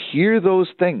you hear those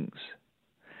things,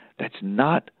 that's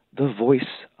not the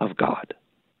voice of God.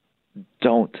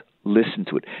 Don't listen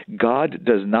to it. God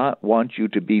does not want you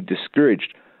to be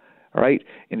discouraged. All right?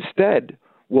 Instead,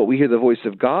 what we hear the voice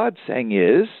of God saying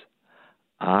is,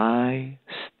 I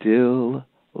still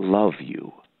love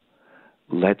you.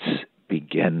 Let's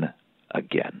begin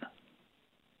again.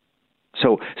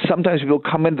 So sometimes people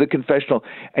come into the confessional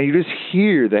and you just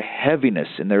hear the heaviness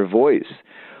in their voice.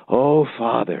 Oh,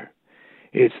 Father,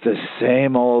 it's the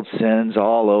same old sins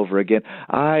all over again.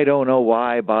 I don't know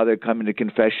why I bother coming to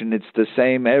confession. It's the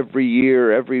same every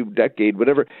year, every decade,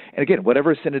 whatever. And again,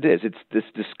 whatever sin it is, it's this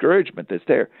discouragement that's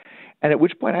there. And at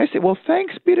which point I say, well,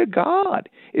 thanks be to God.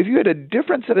 If you had a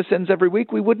different set of sins every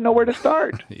week, we wouldn't know where to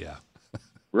start. Yeah.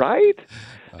 Right?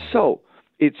 So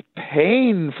it's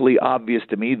painfully obvious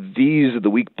to me these are the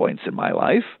weak points in my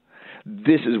life.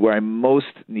 This is where I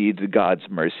most need God's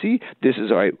mercy. This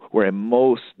is where I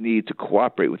most need to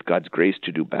cooperate with God's grace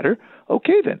to do better.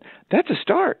 Okay, then. That's a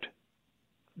start.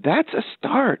 That's a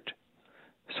start.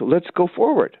 So let's go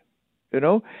forward,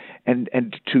 and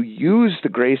to use the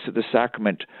grace of the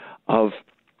sacrament of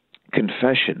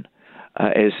confession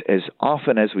as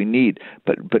often as we need,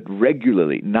 but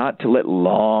regularly, not to let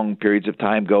long periods of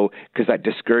time go, because that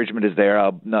discouragement is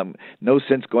there. No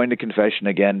sense going to confession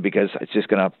again because it's just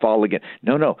going to fall again.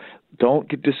 No, don't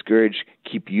get discouraged.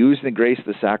 Keep using the grace of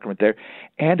the sacrament there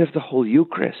and of the whole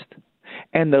Eucharist.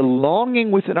 And the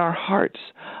longing within our hearts,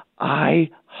 I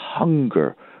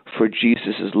hunger for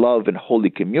Jesus' love and Holy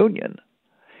Communion.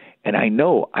 And I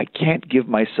know I can't give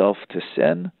myself to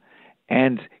sin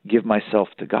and give myself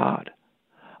to God.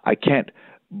 I can't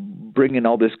bring in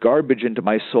all this garbage into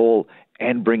my soul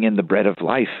and bring in the bread of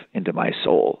life into my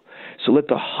soul. So let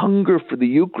the hunger for the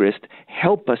Eucharist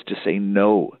help us to say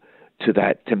no to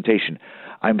that temptation.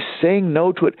 I'm saying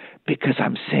no to it because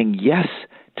I'm saying yes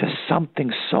to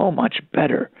something so much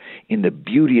better in the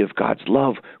beauty of God's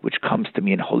love, which comes to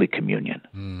me in Holy Communion.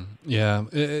 Yeah,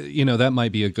 that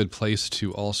might be a good place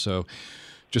to also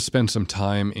just spend some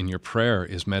time in your prayer,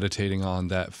 is meditating on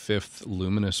that fifth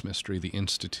luminous mystery, the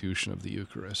institution of the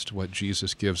Eucharist, what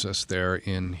Jesus gives us there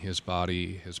in his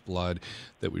body, his blood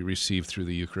that we receive through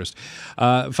the Eucharist.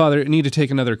 Father, I need to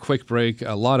take another quick break.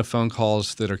 A lot of phone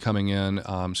calls that are coming in,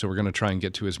 so we're going to try and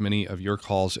get to as many of your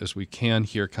calls as we can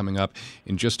here coming up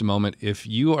in just a moment. If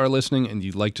you are listening and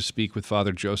you'd like to speak with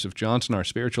Father Joseph Johnson, our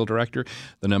spiritual director,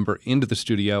 the number into the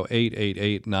studio,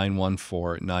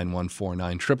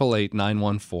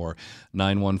 888-914-9149,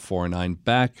 888-914-9149.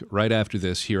 Back right after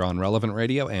this here on Relevant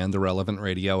Radio and the Relevant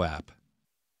Radio app.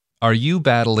 Are you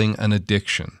battling an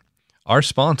addiction? Our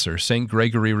sponsor, St.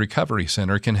 Gregory Recovery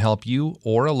Center, can help you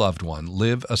or a loved one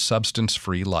live a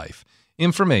substance-free life.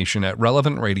 Information at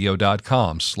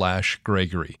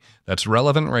relevantradio.com/Gregory. That's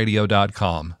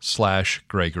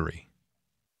relevantradio.com/Gregory.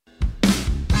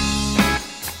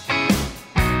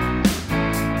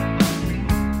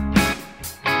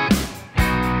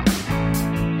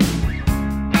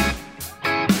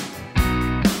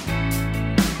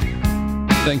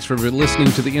 Thanks for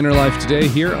listening to The Inner Life today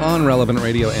here on Relevant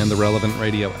Radio and the Relevant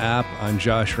Radio app. I'm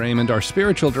Josh Raymond, our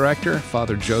spiritual director,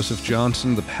 Father Joseph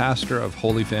Johnson, the pastor of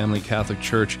Holy Family Catholic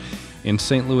Church in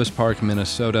St. Louis Park,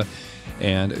 Minnesota,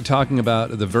 and talking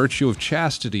about the virtue of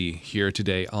chastity here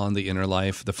today on The Inner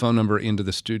Life. The phone number into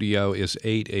the studio is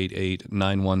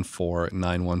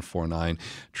 888-914-9149,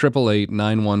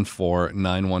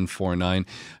 888-914-9149.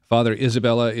 Father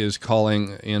Isabella is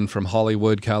calling in from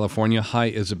Hollywood, California. Hi,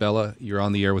 Isabella. You're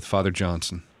on the air with Father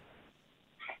Johnson.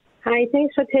 Hi,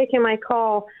 thanks for taking my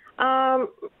call. I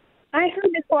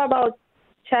heard before about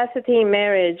chastity in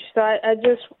marriage, so I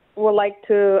just would like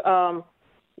to,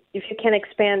 if you can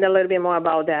expand a little bit more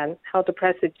about that, how to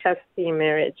practice chastity in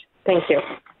marriage. Thank you.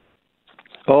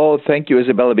 Oh, thank you,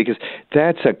 Isabella, because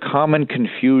that's a common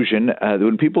confusion.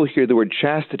 When people hear the word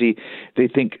chastity, they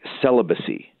think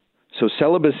celibacy. So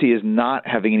celibacy is not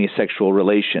having any sexual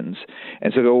relations.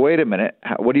 And so go, wait a minute,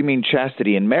 what do you mean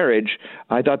chastity in marriage?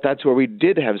 I thought that's where we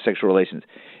did have sexual relations.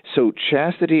 So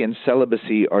chastity and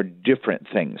celibacy are different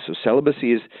things. So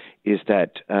celibacy is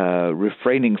that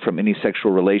refraining from any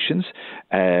sexual relations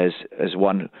as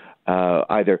one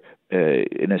either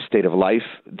in a state of life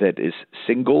that is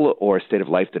single or a state of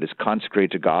life that is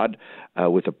consecrated to God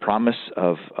with a promise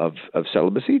of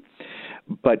celibacy.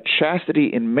 But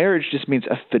chastity in marriage just means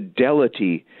a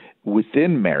fidelity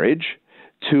within marriage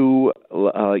to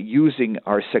using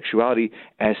our sexuality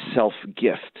as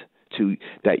self-gift, to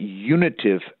that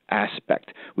unitive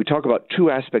aspect. We talk about two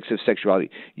aspects of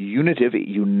sexuality. Unitive, it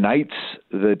unites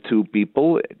the two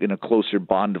people in a closer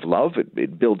bond of love.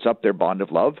 It builds up their bond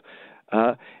of love.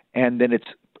 And then it's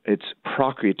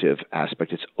procreative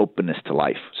aspect, its openness to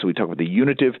life. So we talk about the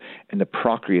unitive and the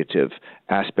procreative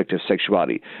aspect of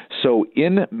sexuality. So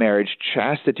in marriage,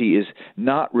 chastity is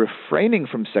not refraining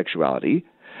from sexuality,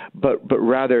 but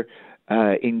rather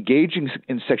engaging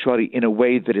in sexuality in a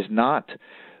way that is not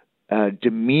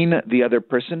demean the other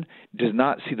person, does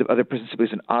not see the other person simply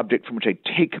as an object from which I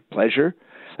take pleasure.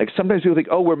 Like sometimes people think,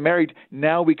 oh, we're married,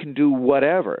 now we can do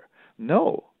whatever.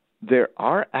 No. There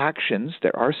are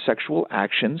sexual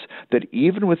actions that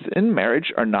even within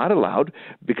marriage are not allowed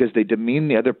because they demean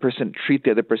the other person, treat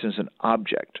the other person as an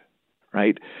object,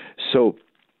 right? So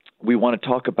we want to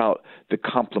talk about the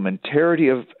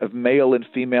complementarity of male and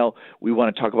female. We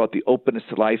want to talk about the openness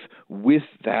to life with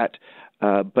that.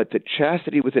 But the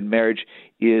chastity within marriage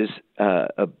is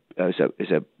a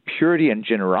purity and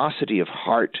generosity of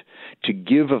heart to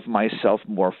give of myself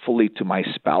more fully to my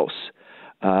spouse.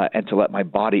 And to let my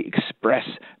body express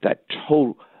that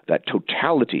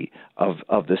totality of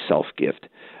the self-gift.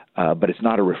 But it's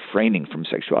not a refraining from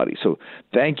sexuality. So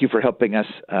thank you for helping us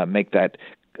make that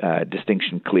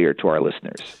distinction clear to our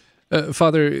listeners.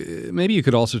 Father, maybe you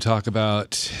could also talk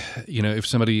about, if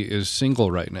somebody is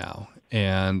single right now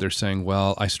and they're saying,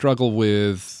 well, I struggle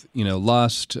with,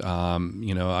 lust,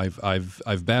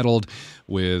 I've battled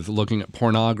with looking at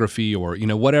pornography or,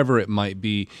 whatever it might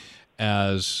be,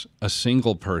 as a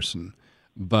single person,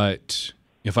 but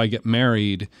if I get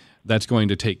married, that's going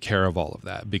to take care of all of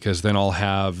that because then I'll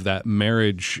have that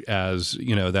marriage as,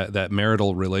 that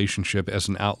marital relationship as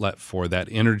an outlet for that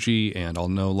energy, and I'll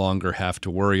no longer have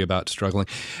to worry about struggling.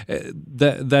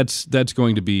 That's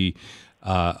going to be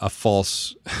a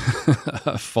false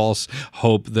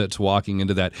hope that's walking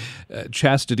into that.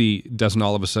 Chastity doesn't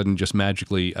all of a sudden just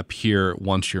magically appear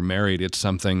once you're married. It's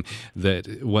something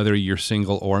that whether you're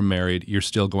single or married, you're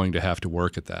still going to have to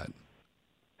work at that.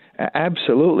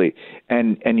 Absolutely.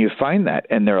 And you find that.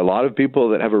 And there are a lot of people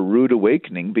that have a rude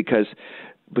awakening because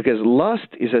lust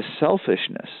is a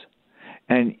selfishness.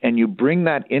 And you bring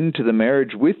that into the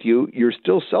marriage with you, you're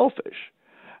still selfish.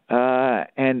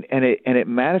 And it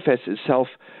manifests itself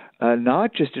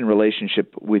not just in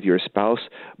relationship with your spouse,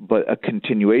 but a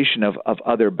continuation of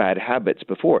other bad habits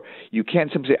before. You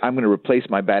can't simply say, I'm going to replace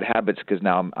my bad habits because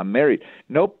now I'm married.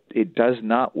 Nope, it does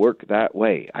not work that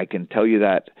way. I can tell you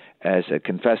that as a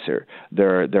confessor.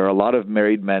 There are a lot of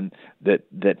married men that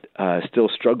still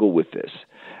struggle with this.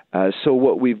 So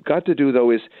what we've got to do,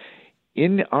 though, is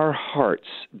in our hearts,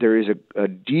 there is a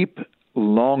deep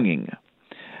longing.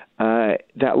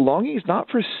 That longing is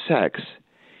not for sex,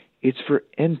 it's for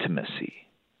intimacy.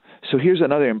 So here's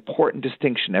another important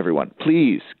distinction, everyone.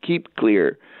 Please keep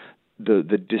clear the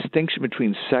distinction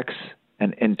between sex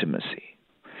and intimacy.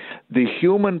 The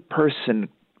human person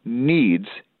needs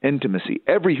intimacy.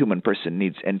 Every human person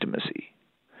needs intimacy.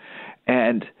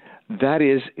 And that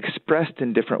is expressed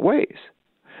in different ways.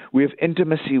 We have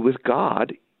intimacy with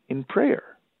God in prayer.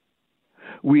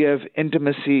 We have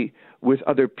intimacy with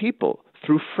other people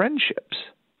through friendships.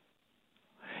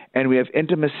 And we have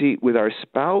intimacy with our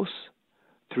spouse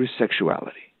through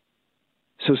sexuality.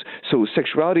 So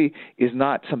sexuality is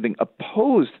not something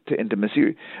opposed to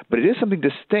intimacy, but it is something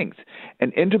distinct.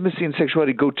 And intimacy and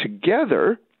sexuality go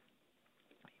together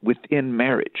within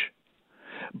marriage.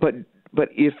 But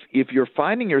if you're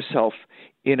finding yourself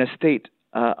in a state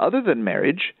other than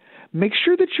marriage, make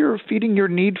sure that you're feeding your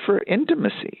need for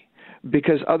intimacy,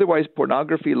 because otherwise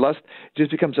pornography, lust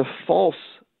just becomes a false,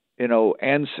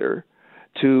 answer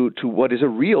to what is a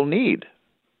real need,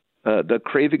 the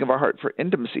craving of our heart for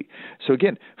intimacy. So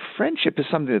again, friendship is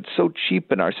something that's so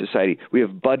cheap in our society. We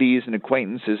have buddies and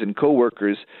acquaintances and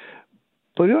coworkers,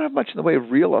 but we don't have much in the way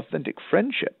of real, authentic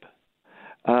friendship.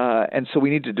 And so we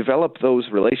need to develop those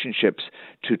relationships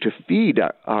to feed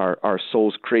our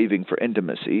soul's craving for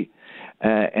intimacy,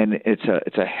 and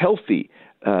it's a healthy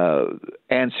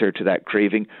answer to that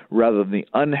craving rather than the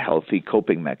unhealthy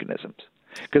coping mechanisms.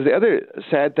 Because the other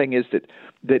sad thing is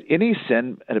that any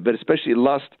sin, but especially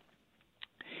lust,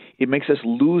 it makes us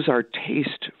lose our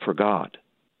taste for God.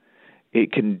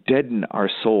 It can deaden our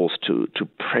souls to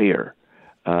prayer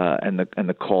and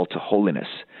the call to holiness.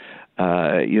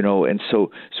 And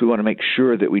so we want to make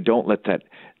sure that we don't let that,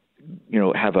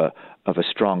 have a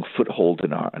strong foothold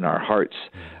in our hearts,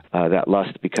 that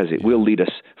lust, because it will lead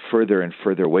us further and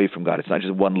further away from God. It's not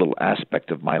just one little aspect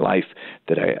of my life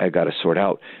that I got to sort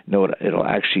out. No, it'll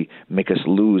actually make us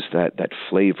lose that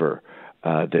flavor,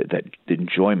 that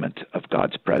enjoyment of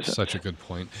God's presence. Such a good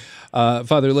point.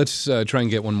 Father, let's try and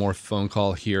get one more phone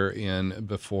call here in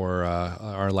before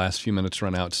our last few minutes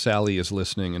run out. Sally is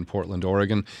listening in Portland,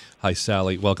 Oregon. Hi,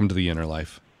 Sally. Welcome to the Inner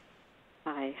Life.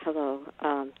 Hi. Hello.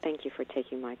 Thank you for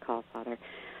taking my call, Father.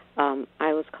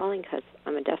 I was calling because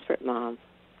I'm a desperate mom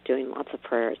doing lots of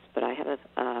prayers, but I have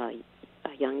a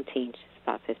young teen. She's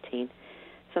about 15.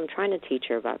 So I'm trying to teach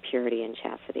her about purity and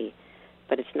chastity,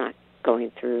 but it's not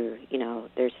going through.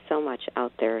 There's so much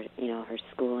out there, her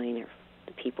schooling,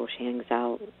 the people she hangs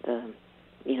out, the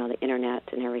internet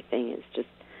and everything is just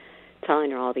telling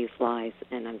her all these lies,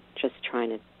 and I'm just trying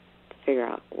to figure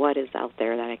out what is out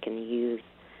there that I can use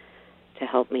to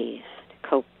help me to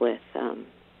cope with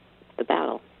the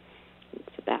battle.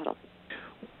 It's a battle.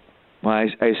 Well,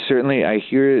 I certainly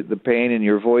hear the pain in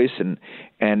your voice,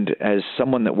 and as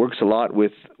someone that works a lot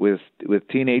with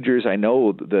teenagers, I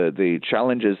know the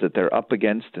challenges that they're up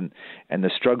against and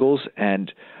the struggles,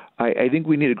 and I think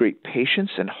we need a great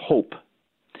patience and hope.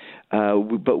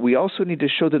 But we also need to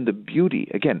show them the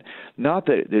beauty. Again, not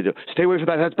that stay away from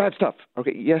that. That's bad stuff.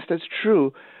 Okay, yes, that's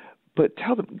true, but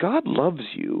tell them God loves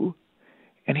you,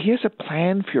 and He has a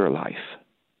plan for your life.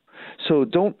 So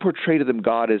don't portray to them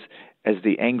God as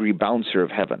the angry bouncer of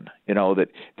heaven, that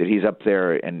He's up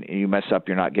there and you mess up,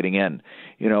 you're not getting in,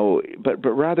 but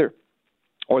rather,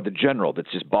 or the general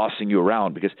that's just bossing you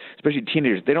around, because especially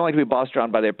teenagers, they don't like to be bossed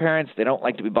around by their parents. They don't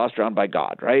like to be bossed around by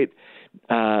God, right?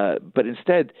 But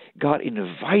instead, God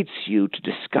invites you to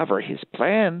discover His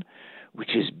plan,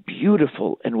 which is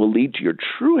beautiful and will lead to your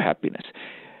true happiness.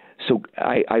 So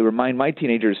I remind my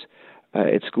teenagers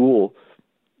at school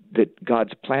that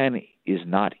God's plan is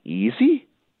not easy,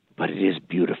 but it is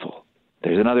beautiful.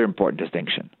 There's another important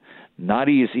distinction. Not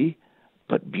easy,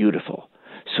 but beautiful.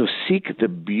 So seek the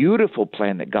beautiful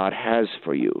plan that God has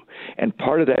for you. And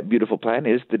part of that beautiful plan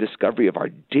is the discovery of our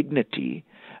dignity,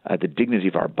 the dignity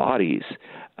of our bodies,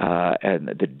 and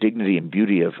the dignity and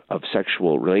beauty of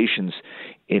sexual relations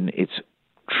in its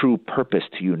true purpose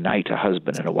to unite a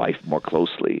husband and a wife more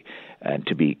closely and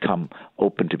to become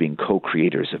open to being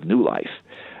co-creators of new life.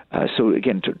 So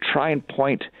again, to try and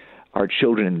point our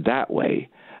children in that way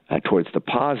towards the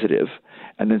positive,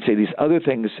 and then say these other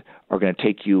things are going to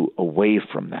take you away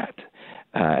from that.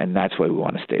 And that's why we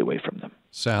want to stay away from them.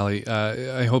 Sally,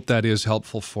 I hope that is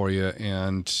helpful for you,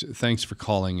 and thanks for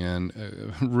calling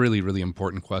in. Really, really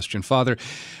important question. Father,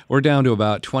 we're down to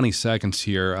about 20 seconds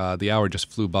here. The hour just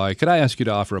flew by. Could I ask you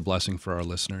to offer a blessing for our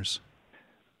listeners?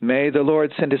 May the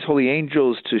Lord send His holy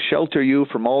angels to shelter you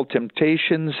from all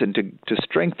temptations and to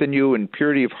strengthen you in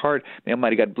purity of heart. May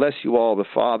Almighty God bless you all, the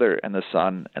Father and the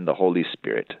Son and the Holy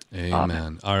Spirit.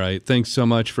 Amen. All right. Thanks so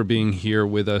much for being here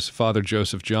with us, Father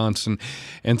Joseph Johnson.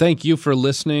 And thank you for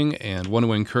listening, and want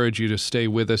to encourage you to stay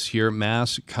with us here.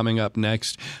 Mass coming up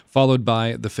next, followed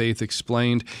by The Faith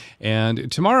Explained.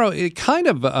 And tomorrow, it kind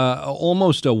of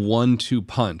almost a 1-2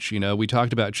 punch. We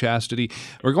talked about chastity.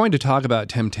 We're going to talk about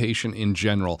temptation in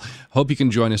general. Hope you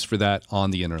can join us for that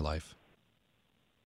on The Inner Life.